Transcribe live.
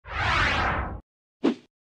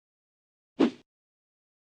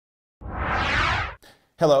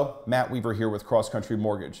Hello, Matt Weaver here with CrossCountry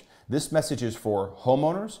Mortgage. This message is for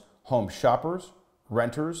homeowners, home shoppers,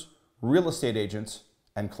 renters, real estate agents,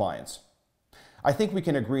 and clients. I think we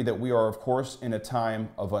can agree that we are, of course, in a time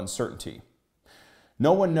of uncertainty.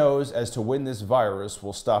 No one knows as to when this virus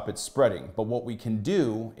will stop its spreading, but what we can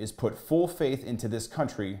do is put full faith into this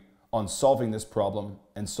country on solving this problem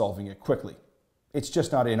and solving it quickly. It's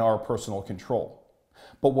just not in our personal control.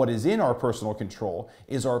 But what is in our personal control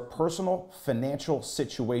is our personal financial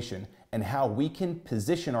situation and how we can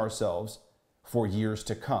position ourselves for years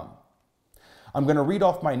to come. I'm going to read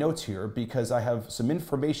off my notes here because I have some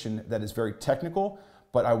information that is very technical,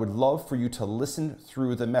 but I would love for you to listen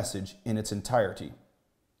through the message in its entirety.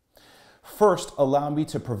 First, allow me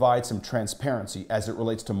to provide some transparency as it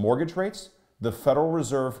relates to mortgage rates, the Federal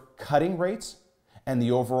Reserve cutting rates, and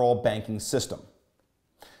the overall banking system.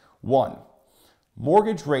 1.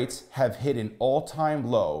 Mortgage rates have hit an all-time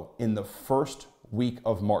low in the first week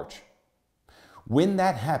of March. When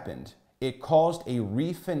that happened, it caused a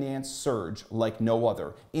refinance surge like no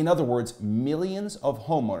other. In other words, millions of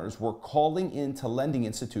homeowners were calling into lending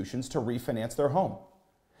institutions to refinance their home.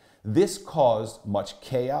 This caused much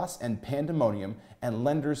chaos and pandemonium, and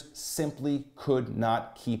lenders simply could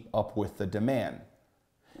not keep up with the demand.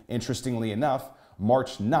 Interestingly enough,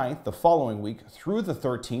 March 9th, the following week, through the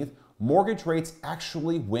 13th, mortgage rates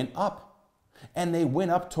actually went up, and they went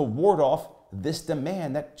up to ward off this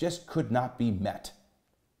demand that just could not be met.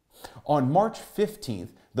 On March 15th,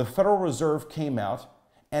 the Federal Reserve came out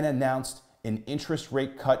and announced an interest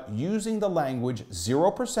rate cut using the language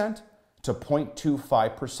 0% to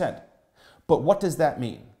 0.25%. But what does that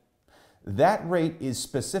mean? That rate is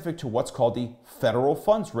specific to what's called the federal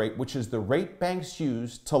funds rate, which is the rate banks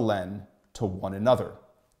use to lend to one another,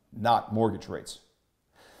 not mortgage rates.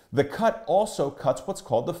 The cut also cuts what's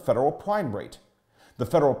called the federal prime rate. The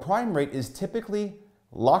federal prime rate is typically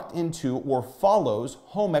locked into or follows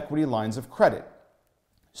home equity lines of credit.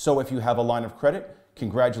 So if you have a line of credit,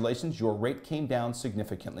 congratulations, your rate came down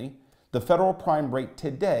significantly. The federal prime rate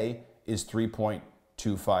today is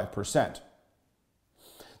 3.25%.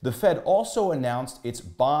 The Fed also announced its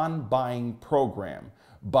bond buying program,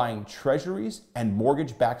 buying treasuries and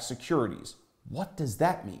mortgage-backed securities. What does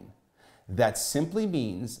that mean? That simply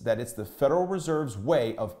means that it's the Federal Reserve's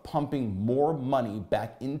way of pumping more money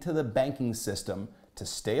back into the banking system to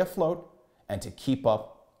stay afloat and to keep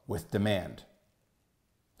up with demand.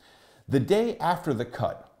 The day after the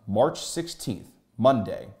cut, March 16th,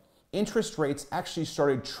 Monday, interest rates actually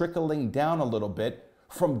started trickling down a little bit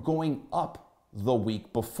from going up the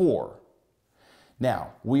week before.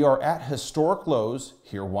 Now, we are at historic lows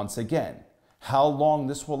here once again. How long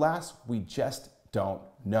this will last, we just don't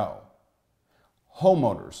know.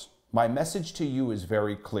 Homeowners, my message to you is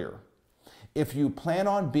very clear. If you plan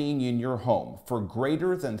on being in your home for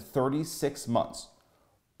greater than 36 months,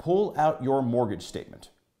 pull out your mortgage statement,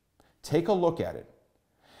 take a look at it,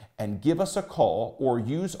 and give us a call or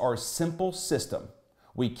use our simple system.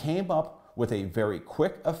 We came up with a very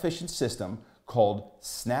quick, efficient system called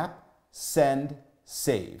Snap, Send,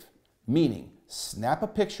 Save, meaning snap a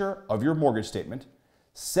picture of your mortgage statement,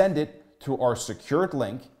 send it through our secured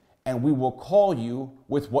link, and we will call you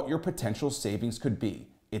with what your potential savings could be.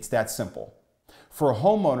 It's that simple. For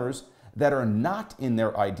homeowners that are not in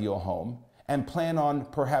their ideal home and plan on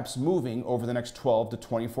perhaps moving over the next 12 to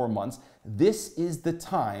 24 months, this is the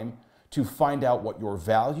time to find out what your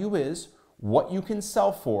value is, what you can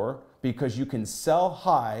sell for, because you can sell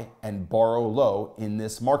high and borrow low in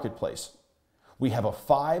this marketplace. We have a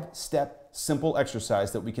 5-step simple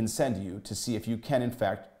exercise that we can send you to see if you can, in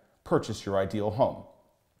fact, purchase your ideal home.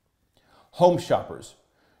 Home shoppers,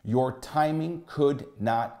 your timing could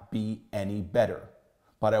not be any better,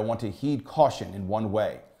 but I want to heed caution in one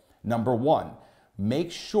way. Number one, make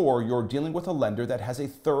sure you're dealing with a lender that has a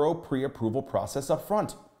thorough pre-approval process up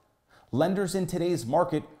front. Lenders in today's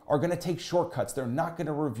market are going to take shortcuts. They're not going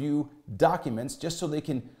to review documents just so they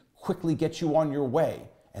can quickly get you on your way,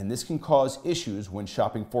 and this can cause issues when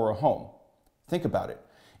shopping for a home. Think about it.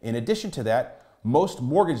 In addition to that, most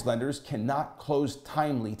mortgage lenders cannot close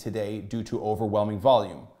timely today due to overwhelming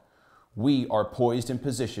volume. We are poised in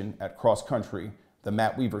position at CrossCountry, the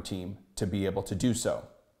Matt Weaver team, to be able to do so.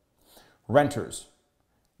 Renters,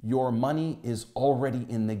 your money is already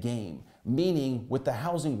in the game, meaning with the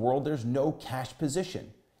housing world, there's no cash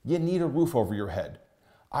position. You need a roof over your head.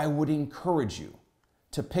 I would encourage you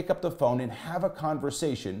to pick up the phone and have a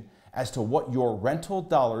conversation as to what your rental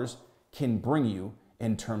dollars can bring you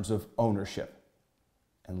in terms of ownership.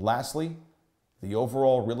 And lastly, the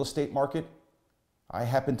overall real estate market. I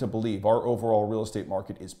happen to believe our overall real estate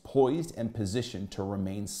market is poised and positioned to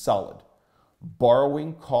remain solid.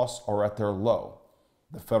 Borrowing costs are at their low.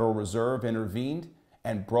 The Federal Reserve intervened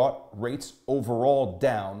and brought rates overall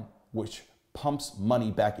down, which pumps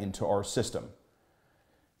money back into our system.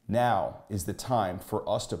 Now is the time for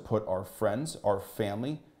us to put our friends, our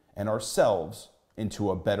family, and ourselves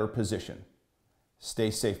into a better position.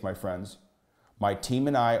 Stay safe, my friends. My team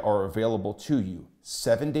and I are available to you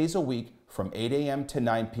 7 days a week from 8 a.m. to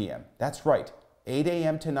 9 p.m. That's right, 8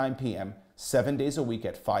 a.m. to 9 p.m., 7 days a week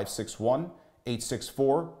at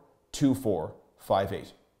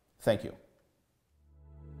 561-864-2458. Thank you.